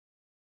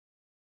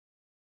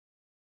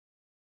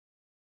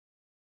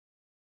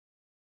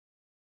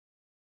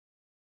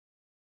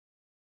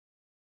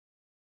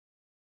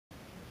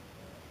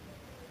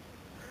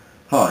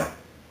Hi,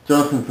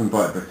 Jonathan from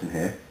Bikebritain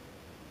here.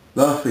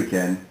 Last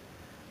weekend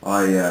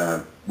I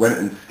went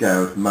and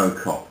scaled Mow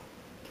Cop.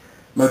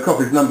 Mow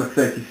Cop is number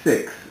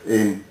 36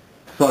 in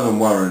Simon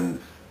Warren's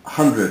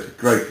 100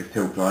 greatest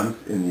hill climbs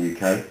in the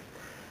UK,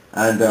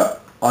 and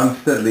I'm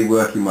steadily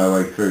working my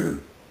way through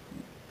them.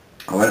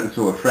 I went and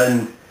saw a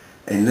friend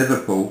in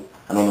Liverpool,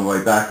 and on the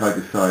way back I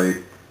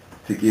decided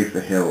to give the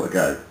hill a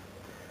go.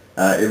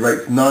 It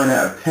rates 9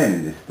 out of 10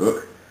 in this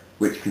book,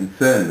 which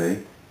concerned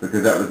me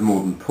because that was more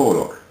than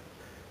Porlock.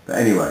 But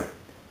anyway,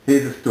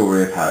 here's a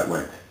story of how it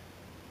went.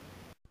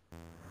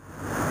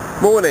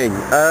 Morning.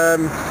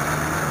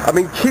 I'm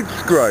in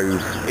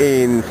Kidsgrove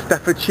in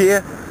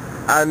Staffordshire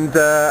and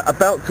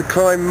about to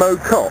climb Mow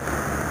Cop.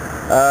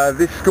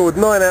 This scored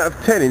 9 out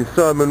of 10 in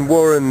Simon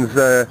Warren's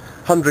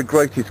 100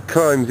 greatest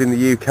climbs in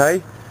the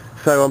UK.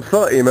 So I'm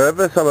slightly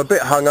nervous, I'm a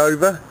bit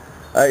hungover.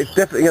 It's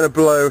definitely going to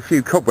blow a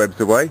few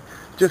cobwebs away.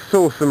 Just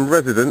saw some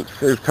residents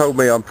who've told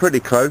me I'm pretty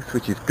close,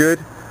 which is good.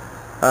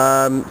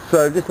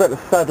 So just about to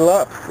saddle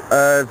up,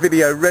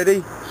 video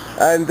ready,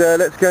 and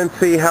let's go and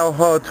see how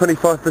hard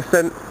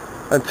 25%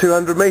 and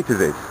 200 metres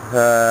is.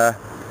 Yeah,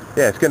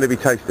 it's going to be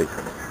tasty.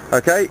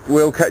 Okay,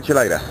 we'll catch you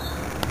later.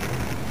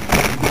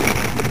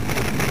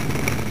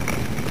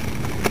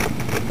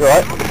 You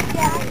alright?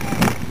 Yeah.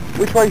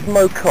 Which way's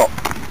Mow Cop?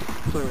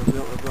 Sorry, I'm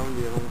not around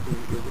here.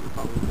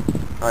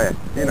 Oh yeah,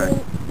 you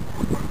know.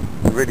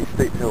 Really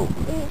steep hill.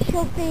 It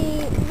should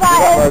be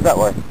right that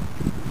way.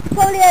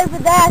 Probably over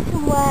there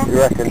somewhere. You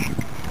reckon?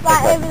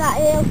 Right okay. over that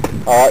hill.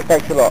 Alright,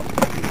 thanks a lot.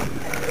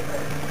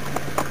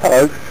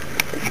 Hello.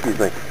 Excuse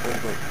me.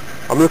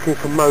 I'm looking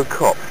for Mow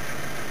Cop.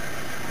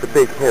 The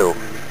big hill.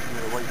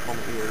 Away from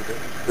here a bit.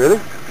 Really?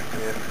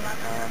 Yeah.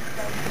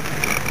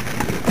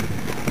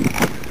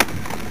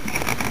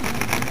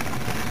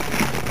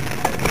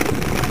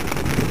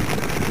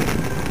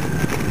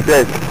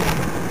 Dead.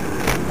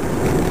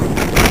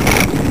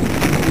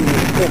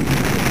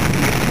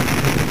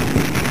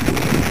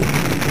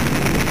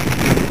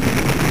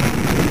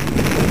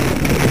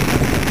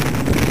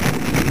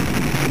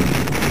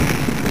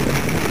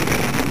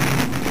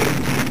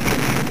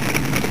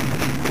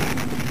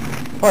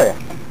 Oh yeah.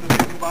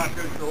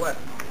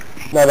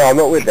 No, I'm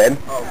not with them.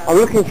 Oh. I'm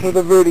looking for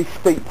the really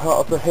steep part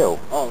of the hill.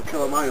 Oh,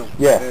 kill a mile.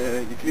 Yeah.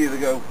 You can either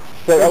go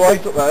straight that way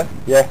up there.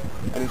 Yeah.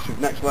 And it's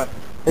next left.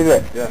 Is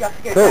it? Yeah. You have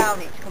to go Cool.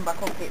 down it to come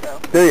back up it though.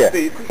 Do you?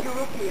 Because you're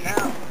up here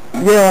now.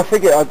 Yeah, I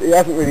think it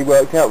hasn't really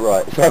worked out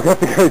right, so I've got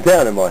to go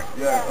down, am I?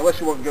 Yeah, unless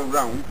you want to go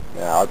round.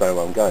 Yeah, I don't know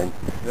where I'm going,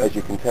 as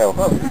you can tell.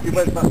 Well, if you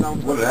went back down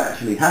to what had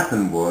actually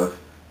happened was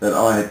that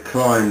I had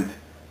climbed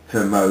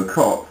to Mow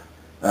Cop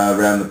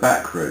around the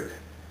back route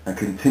and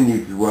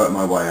continued to work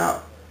my way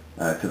up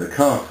to the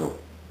castle.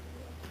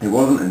 It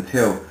wasn't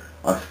until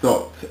I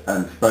stopped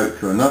and spoke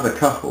to another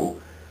couple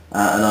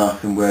and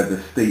asked them where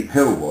the steep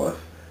hill was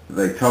that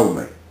they told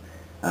me.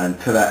 And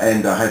to that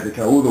end I had to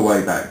go all the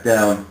way back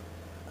down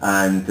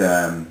and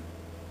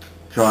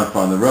try and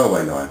find the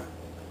railway line.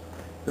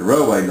 The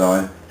railway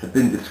line had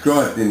been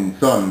described in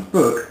Simon's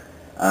book,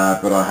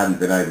 but I hadn't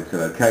been able to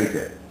locate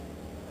it.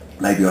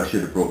 Maybe I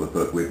should have brought the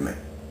book with me.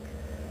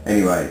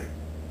 Anyway,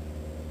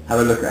 have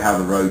a look at how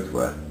the roads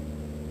were.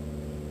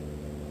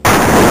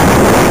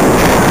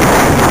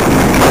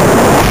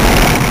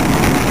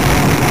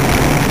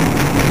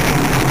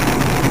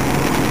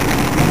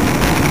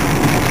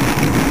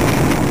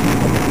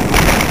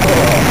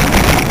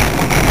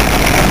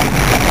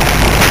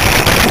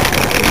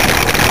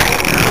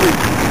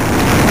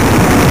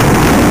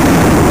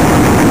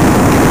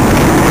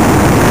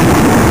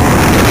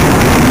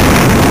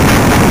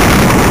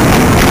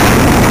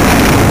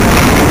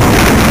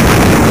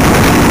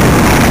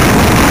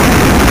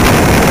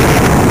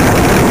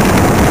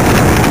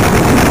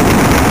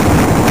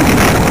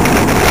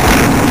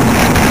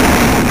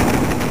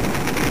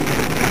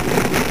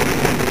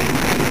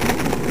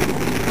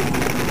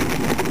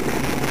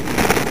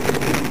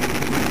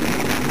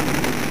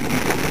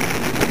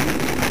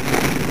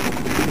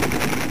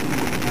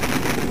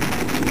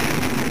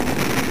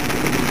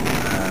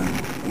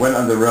 Went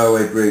under the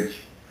railway bridge,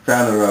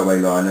 found the railway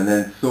line, and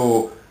then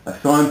saw a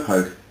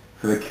signpost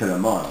for the killer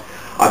mile.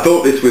 I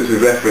thought this was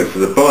with reference to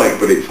the bike,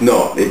 but it's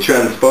not. It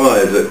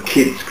transpires that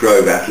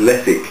Kidsgrove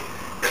Athletic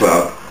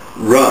Club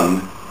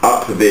run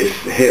up this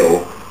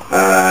hill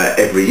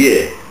every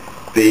year.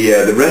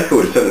 The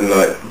record is something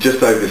like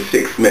just over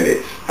 6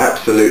 minutes.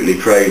 Absolutely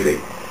crazy.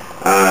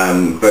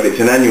 But it's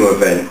an annual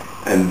event,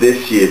 and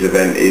this year's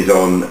event is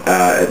on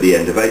at the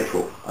end of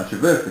April. I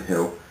traversed the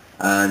hill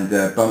and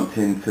bumped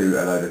into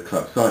a load of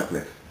club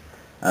cyclists.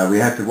 We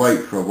had to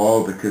wait for a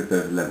while because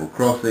there was a level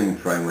crossing,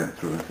 the train went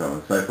through and so on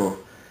and so forth,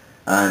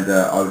 and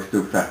I was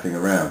still faffing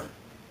around.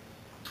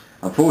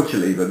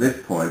 Unfortunately, by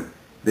this point,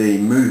 the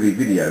movie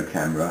video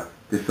camera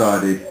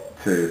decided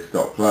to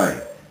stop playing,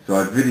 so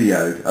I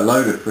videoed a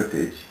load of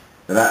footage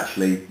that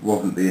actually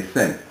wasn't the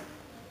ascent.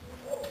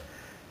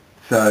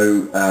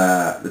 So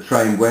the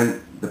train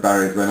went, the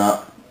barriers went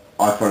up,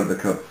 I followed the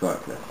club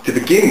cyclist. To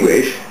begin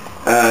with,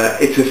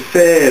 it's a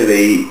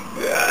fairly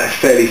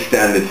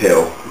standard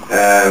hill.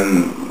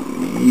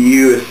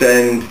 you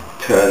ascend,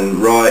 turn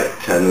right,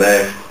 turn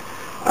left,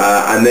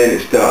 and then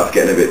it starts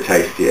getting a bit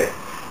tastier.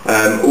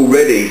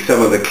 Already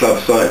some of the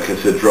club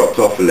cyclists had dropped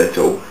off a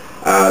little.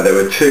 There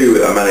were two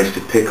that I managed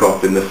to pick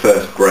off in the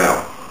first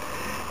brow.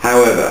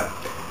 However,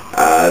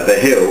 the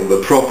hill,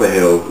 the proper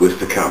hill, was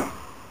to come.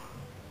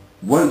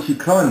 Once you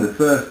climb the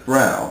first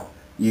brow,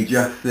 you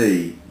just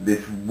see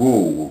this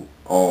wall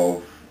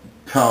of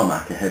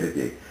tarmac ahead of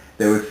you.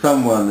 There's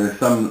some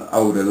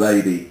older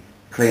lady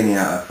cleaning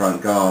out her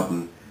front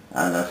garden,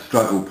 and I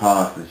struggled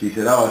past her. She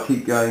said, "Oh,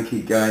 keep going,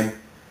 keep going."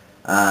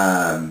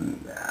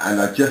 And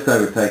I'd just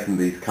overtaken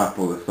these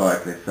couple of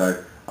cyclists,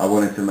 so I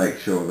wanted to make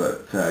sure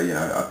that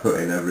I put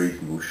in a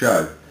reasonable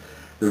show.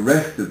 The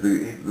rest of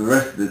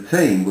the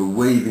team were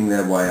weaving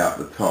their way up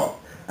the top,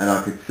 and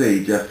I could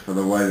see just from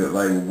the way that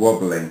they were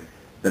wobbling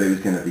that it was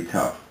going to be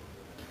tough.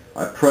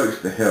 I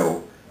approached the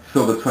hill,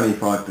 saw the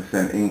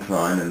 25%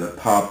 incline and the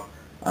pub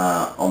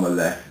on the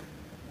left,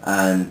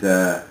 and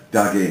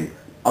dug in.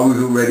 I was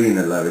already in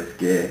the lowest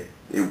gear.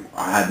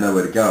 I had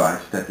nowhere to go. I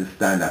just had to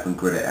stand up and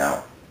grit it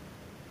out.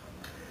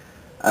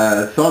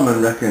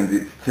 Simon reckons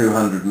it's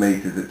 200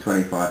 metres at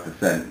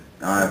 25%.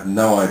 I have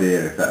no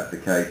idea if that's the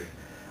case.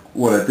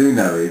 What I do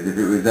know is if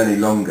it was any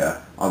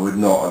longer, I would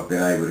not have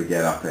been able to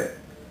get up it.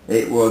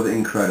 It was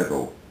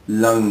incredible,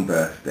 lung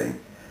bursting.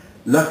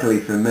 Luckily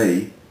for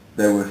me,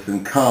 there were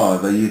some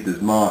cars I used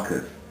as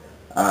markers.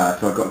 So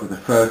I got to the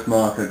first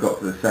marker, got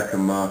to the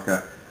second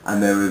marker,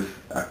 and there was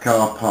a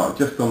car parked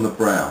just on the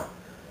brow,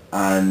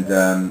 and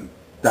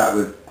that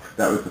was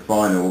the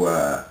final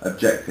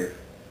objective.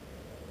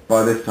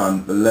 By this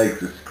time, the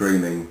legs were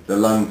screaming, the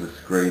lungs were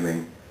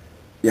screaming.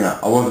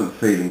 I wasn't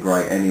feeling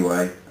great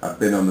anyway. I'd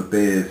been on the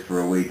beers for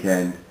a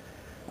weekend,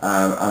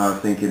 and I was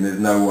thinking, there's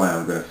no way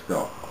I'm going to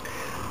stop.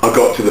 I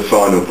got to the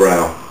final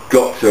brow,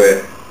 got to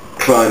it,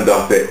 climbed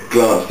up it,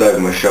 glanced over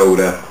my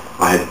shoulder.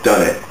 I had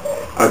done it.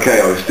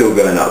 Okay, I was still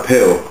going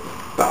uphill,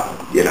 but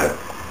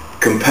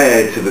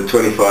compared to the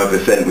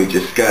 25% we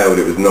just scaled,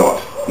 it was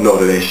not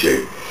an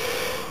issue.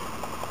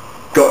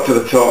 Got to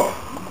the top,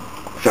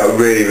 felt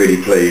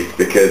really pleased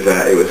because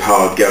it was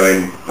hard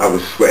going. I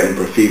was sweating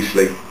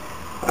profusely,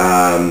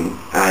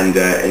 and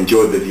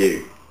enjoyed the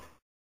view.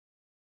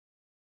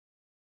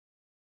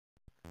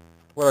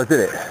 Well, I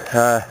did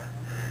it.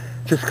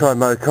 Just climbed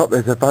Mow Cop.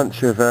 There's a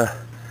bunch of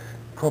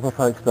proper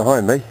folks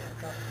behind me.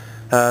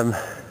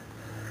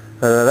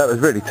 That was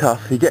really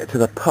tough. You get to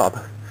the pub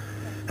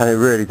and it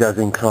really does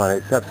incline.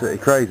 It's absolutely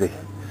crazy.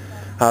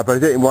 But I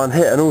did it in one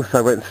hit and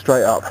also went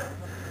straight up.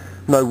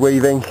 No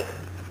weaving,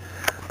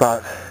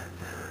 but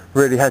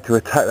really had to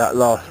attack that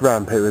last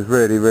ramp. It was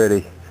really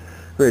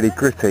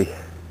gritty.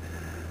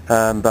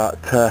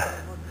 But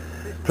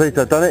pleased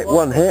I've done it.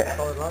 One hit,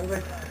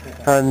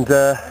 and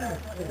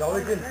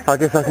I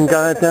guess I can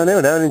go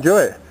downhill now and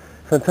enjoy it.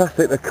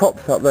 Fantastic. The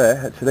cop's up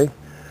there actually,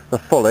 the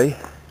folly.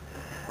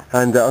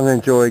 And I'm going to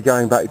enjoy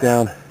going back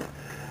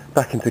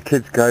into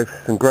Kids Cove.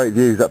 Some great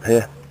views up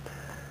here,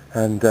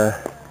 and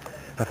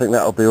I think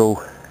that'll be all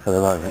for the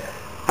moment.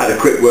 Had a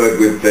quick word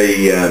with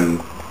the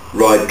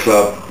ride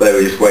club. They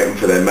were just waiting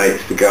for their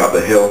mates to go up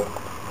the hill.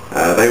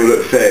 They all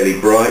looked fairly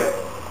bright.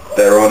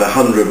 They're on a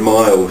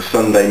 100-mile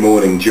Sunday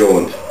morning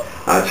jaunt.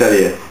 I tell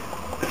you,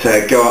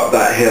 go up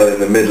that hill in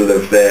the middle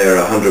of their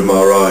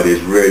 100-mile ride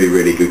is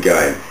really good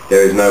going.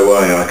 There is no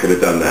way I could have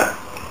done that.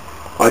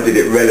 I did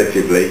it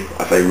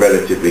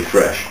relatively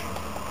fresh.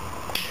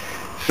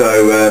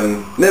 So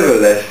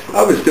nevertheless,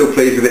 I was still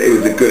pleased with it. It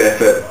was a good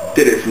effort.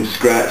 Did it from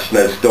scratch,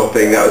 no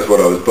stopping. That was what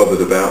I was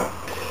bothered about.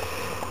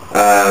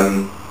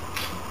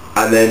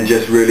 And then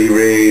just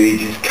really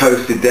just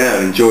coasted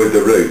down, enjoyed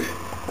the route.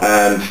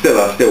 I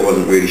still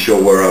wasn't really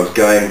sure where I was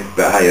going,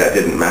 but hey, that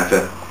didn't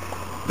matter.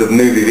 The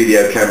movie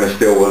video camera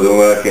still wasn't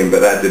working,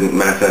 but that didn't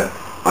matter.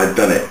 I'd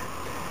done it.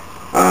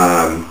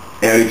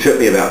 It only took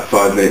me about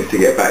 5 minutes to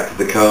get back to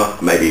the car,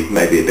 maybe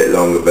a bit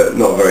longer, but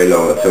not very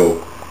long at all.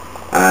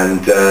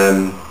 And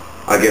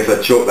I guess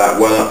I chalked that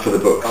one up for the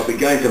books. I'll be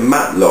going to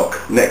Matlock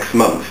next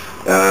month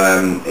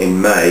in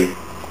May,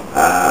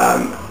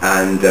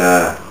 and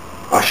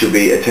I shall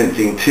be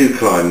attempting 2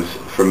 climbs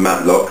from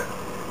Matlock.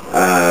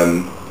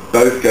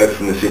 Both go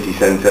from the city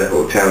centre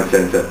or town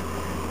centre,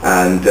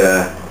 and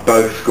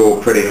both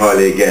score pretty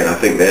highly again. I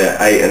think they're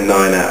 8 and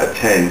 9 out of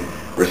 10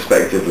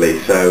 respectively.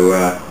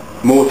 So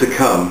more to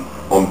come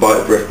on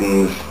Bike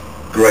Britain's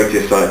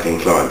greatest cycling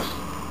climbs.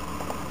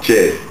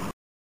 Cheers.